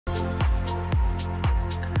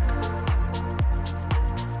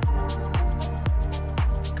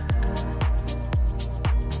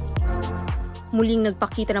Muling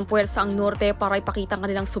nagpakita ng Pwersa ang Norte para ipakita ang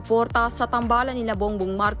kanilang suporta sa tambalan nila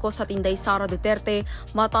Bongbong Marcos at Inday Sara Duterte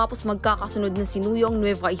matapos magkakasunod na sinuyo ang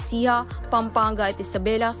Nueva Ecija, Pampanga at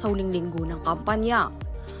Isabela sa huling linggo ng kampanya.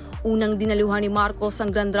 Unang dinaluhan ni Marcos ang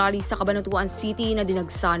Grand Rally sa Cabanatuan City na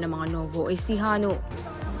dinagsa ng mga Nueva Ecijano.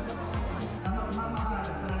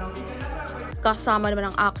 Kasama naman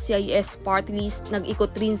ang ACT-CIS Partylist,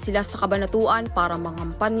 nag-ikot rin sila sa Cabanatuan para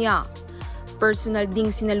mangampanya. Personal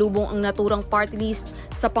ding sinalubong ang naturang party list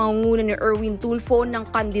sa pangunguna ni Erwin Tulfo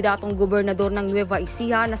ng kandidatong gobernador ng Nueva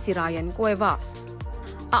Ecija na si Ryan Cuevas.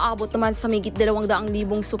 Aabot naman sa mahigit 200,000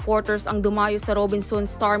 supporters ang dumayo sa Robinson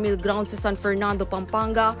Star Mill Ground sa San Fernando,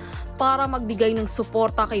 Pampanga para magbigay ng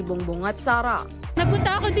suporta kay Bongbong at Sara.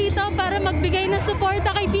 Nagpunta ako dito para magbigay ng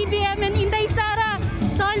suporta kay BBM and Inday Sara.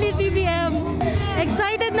 Solid BBM!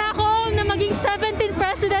 Excited na ako na maging 17th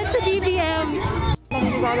president sa BBM.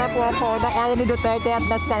 Naniniwala po ako na kaya ni Duterte at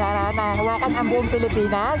Sara na hawakan ang buong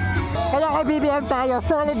Pilipinas. Kaya kay BBM tayo,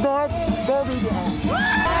 solid north, go BBM!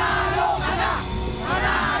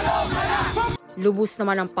 Lubos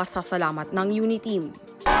naman ang pasasalamat ng Uniteam.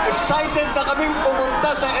 Excited na kaming pumunta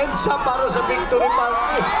sa EDSA para sa Victory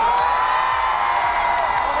Party.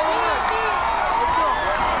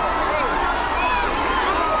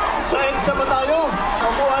 Sa EDSA ba tayo?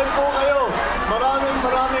 Mabuhay po kayo.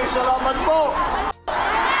 Maraming salamat po.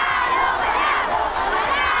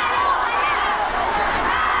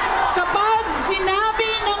 Kapag sinabi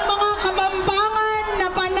ng mga kabambangan na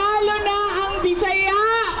panalo na ang Bisaya,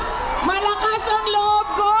 malakas ang loob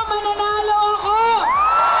ko, mananalo ako!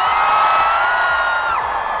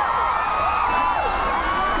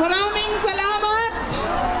 Maraming salamat!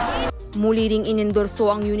 Muli ring inendorso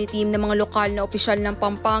ang Uniteam ng mga lokal na opisyal ng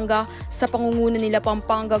Pampanga sa pangunguna nila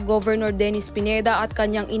Pampanga Governor Dennis Pineda at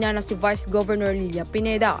kanyang ina na si Vice Governor Lilia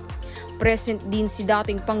Pineda. Present din si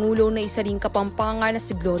dating Pangulo na isa ring Kapampangan na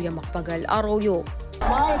si Gloria Macapagal Arroyo.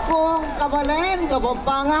 Mahal kong kabalen,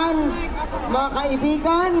 kabampangan, mga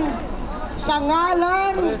kaibigan, sa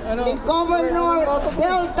ngalan ni Governor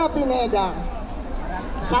Delta Pineda,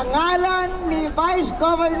 sa ngalan ni Vice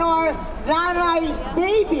Governor Nanay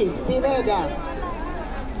Baby Pineda,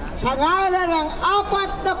 sa ngalan ng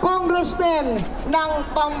 4 na congressmen ng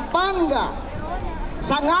Pampanga,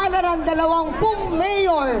 sa ngalan ng 20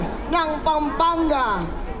 mayor ng Pampanga,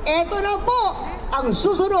 ito na po ang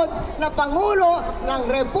susunod na Pangulo ng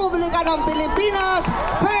Republika ng Pilipinas,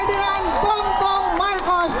 Ferdinand Bongbong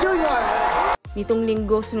Marcos Jr. Nitong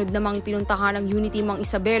linggo, sunod namang pinuntahan ng Uniteam ang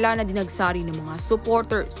Isabela na dinagsari ng mga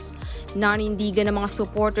supporters. Nanindigan ng mga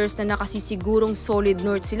supporters na nakasisigurong solid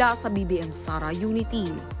north sila sa BBM-Sara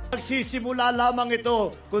Uniteam. Magsisimula lamang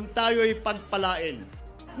ito kung tayo'y pagpalain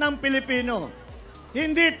ng Pilipino.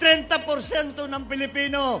 Hindi 30% ng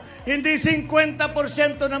Pilipino, hindi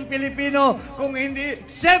 50% ng Pilipino, kung hindi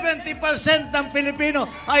 70% ng Pilipino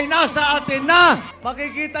ay nasa atin na.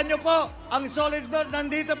 Makikita nyo po, ang solid north,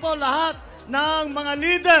 nandito po lahat ng mga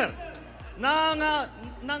leader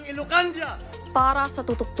ng Ilocania. Para sa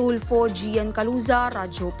Tutok Tulfo, Gian Caluza,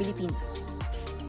 Radyo Pilipinas.